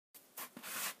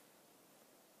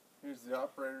Here's the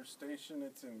operator's station.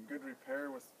 It's in good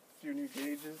repair with a few new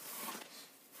gauges,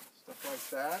 stuff like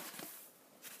that.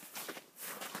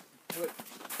 Put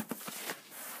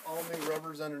all new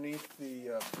rubbers underneath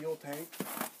the fuel tank.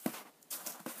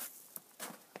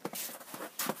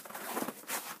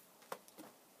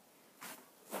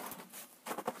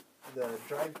 The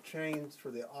drive trains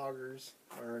for the augers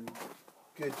are in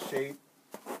good shape.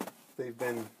 They've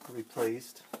been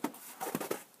replaced.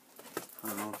 I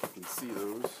don't know if you can see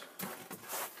those.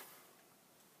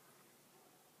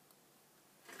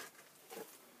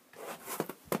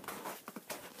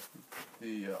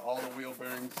 All the wheel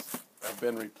bearings have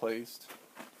been replaced.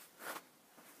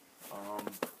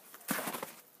 The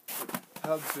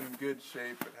hub's in good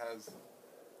shape. It has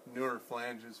newer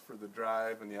flanges for the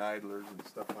drive and the idlers and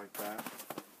stuff like that.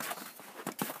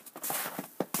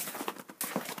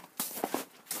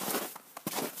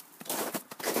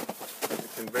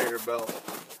 The conveyor belt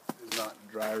is not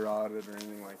dry rotted or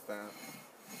anything like that.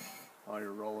 All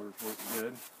your rollers work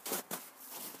good.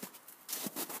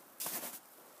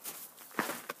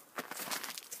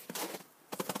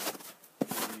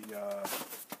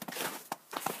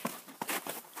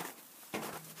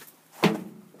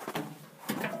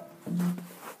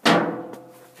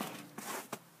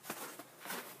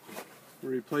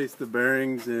 Replace the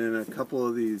bearings in a couple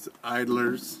of these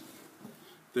idlers.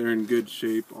 They're in good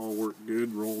shape, all work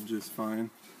good, roll just fine.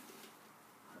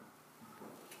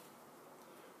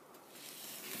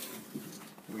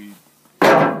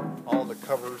 All the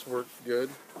covers work good.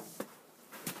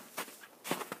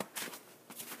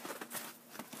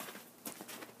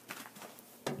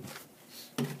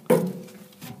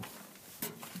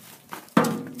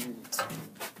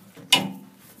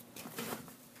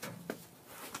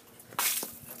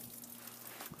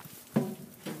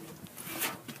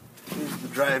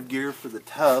 Drive gear for the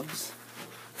tubs.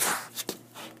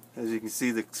 As you can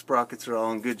see, the sprockets are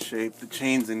all in good shape. The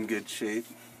chain's in good shape.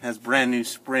 Has brand new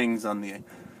springs on the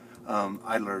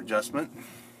idler adjustment.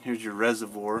 Here's your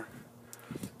reservoir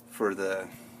for the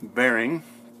bearing.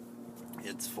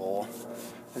 It's full.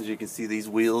 As you can see, these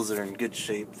wheels are in good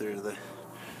shape. They're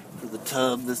for the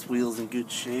tub. This wheel's in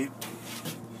good shape.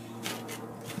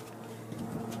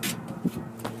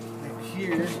 And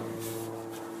here,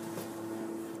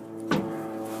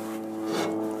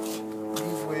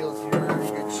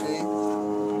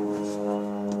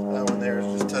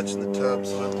 touching the tub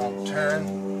so it won't turn.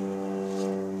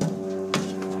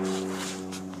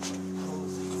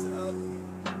 Close these up.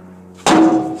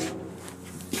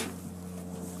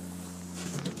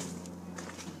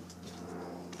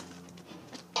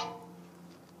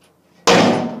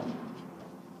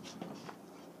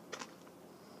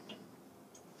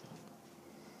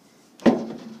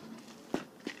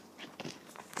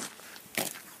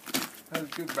 Has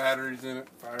good batteries in it,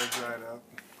 fires right up.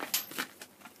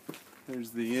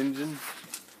 There's the engine.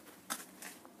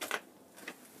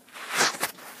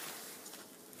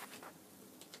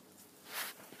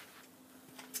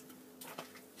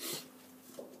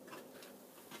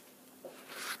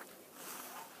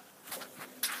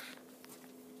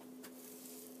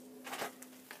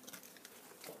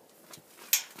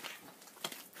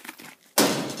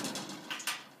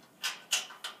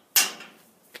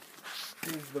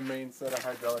 Here's the main set of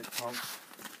hydraulic pumps.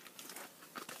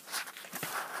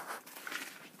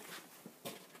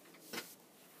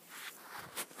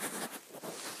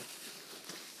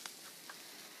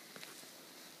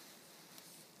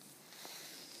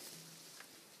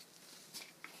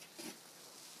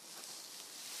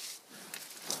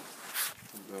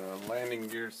 The landing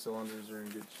gear cylinders are in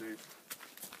good shape.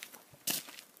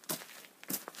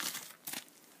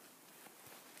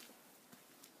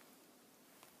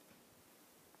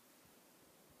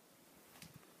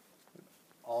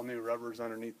 All new rubbers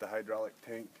underneath the hydraulic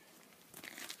tank.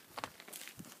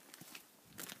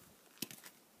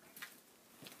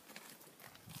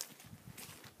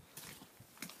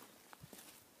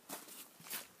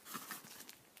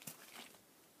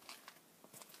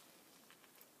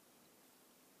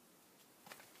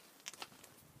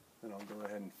 And I'll go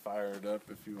ahead and fire it up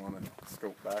if you want to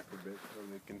scope back a bit so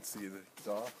they can see the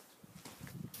exhaust.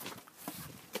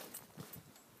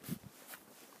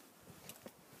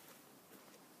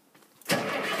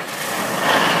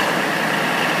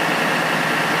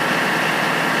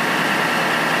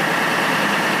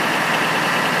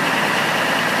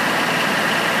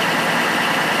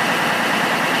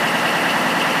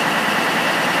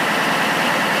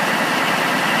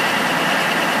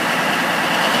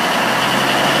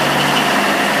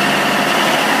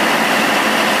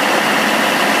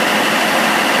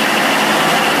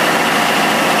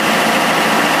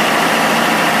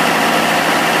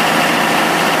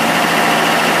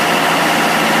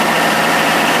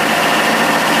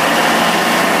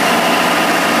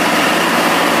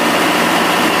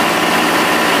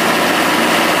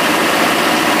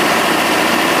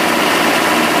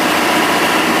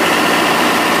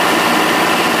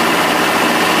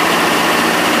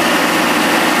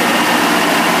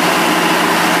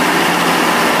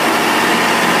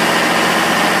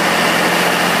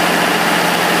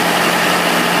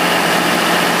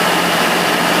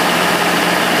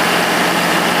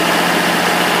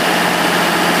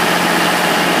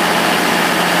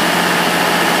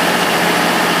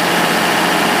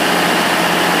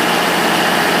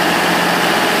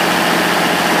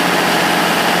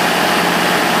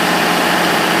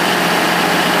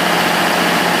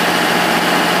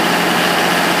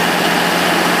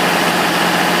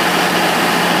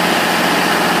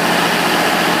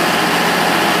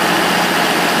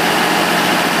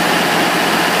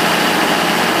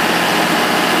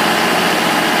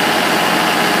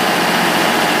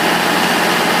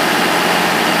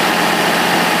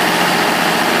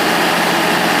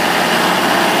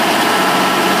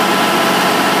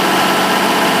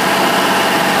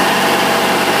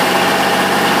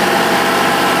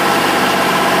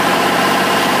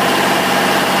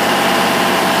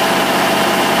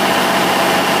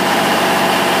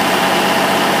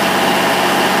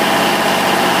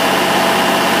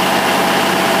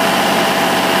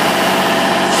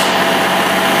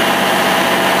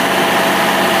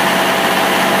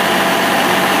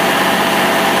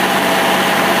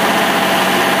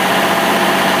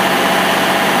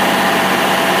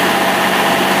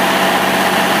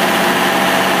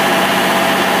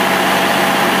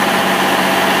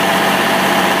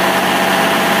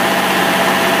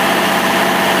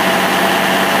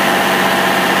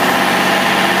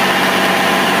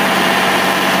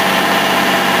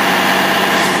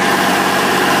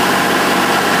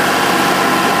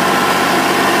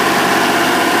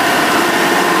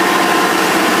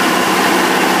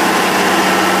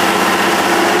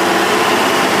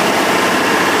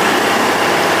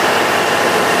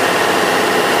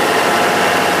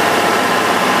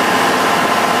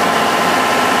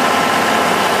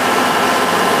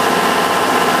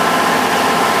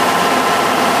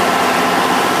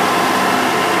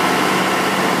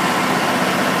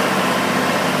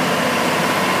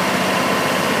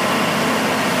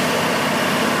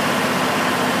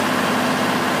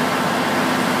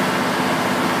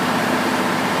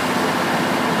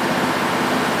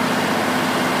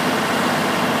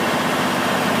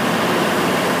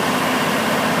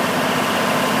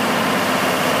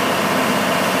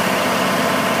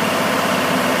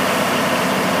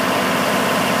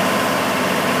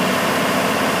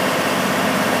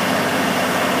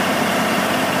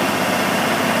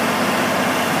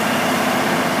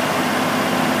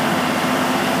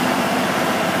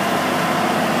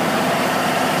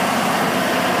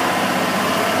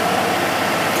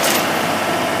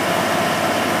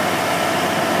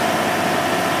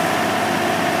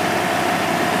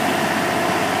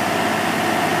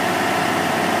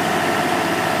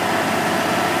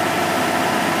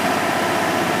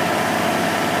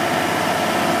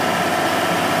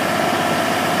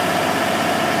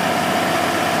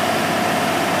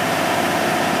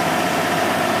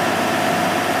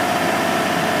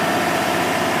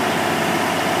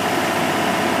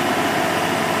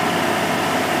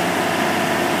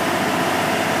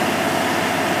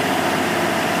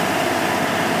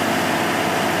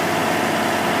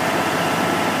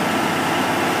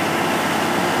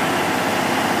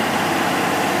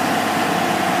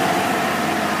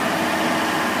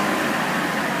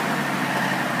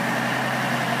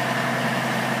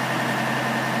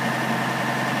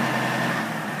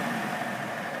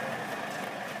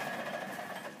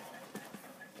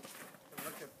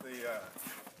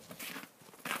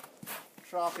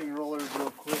 troughing rollers real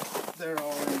quick. They're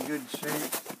all in good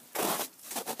shape.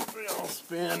 They all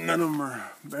spin. None of them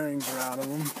are, bearings are out of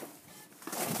them.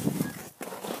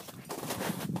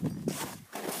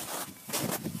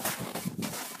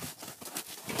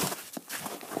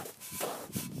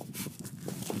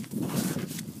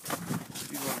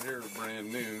 These ones here are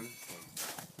brand new.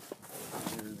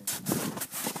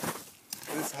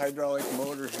 This hydraulic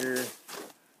motor here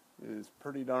is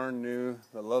pretty darn new.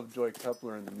 The Lovejoy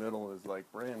coupler in the middle is like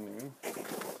brand new.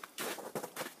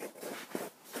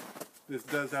 This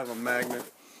does have a magnet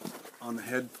on the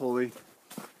head pulley.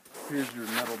 Here's your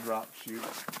metal drop chute.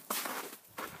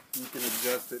 You can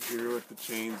adjust it here with the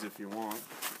chains if you want.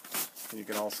 And you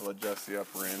can also adjust the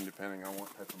upper end depending on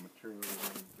what type of material you're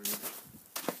running through.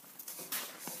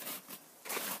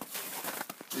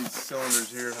 These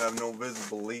cylinders here have no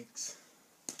visible leaks.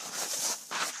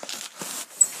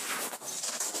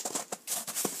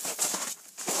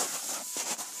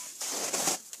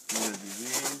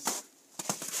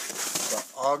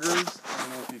 Augers, I don't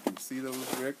know if you can see those,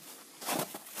 Rick.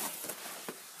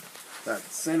 That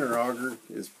center auger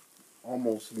is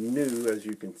almost new, as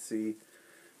you can see.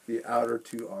 The outer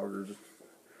two augers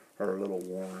are a little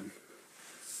worn.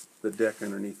 The deck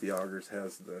underneath the augers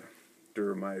has the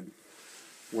duramide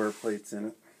wear plates in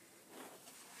it.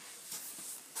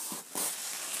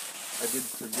 I did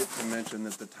forget to mention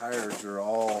that the tires are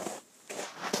all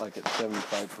like at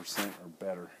 75% or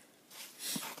better.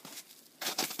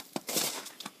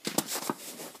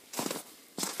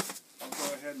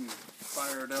 Go ahead and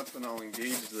fire it up and I'll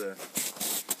engage the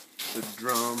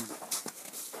drum,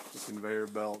 the conveyor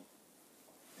belt,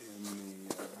 and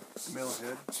the mill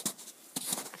head.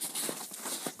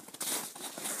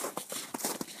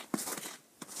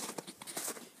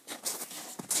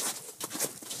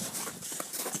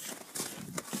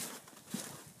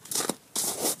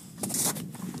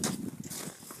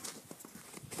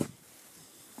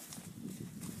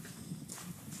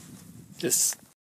 This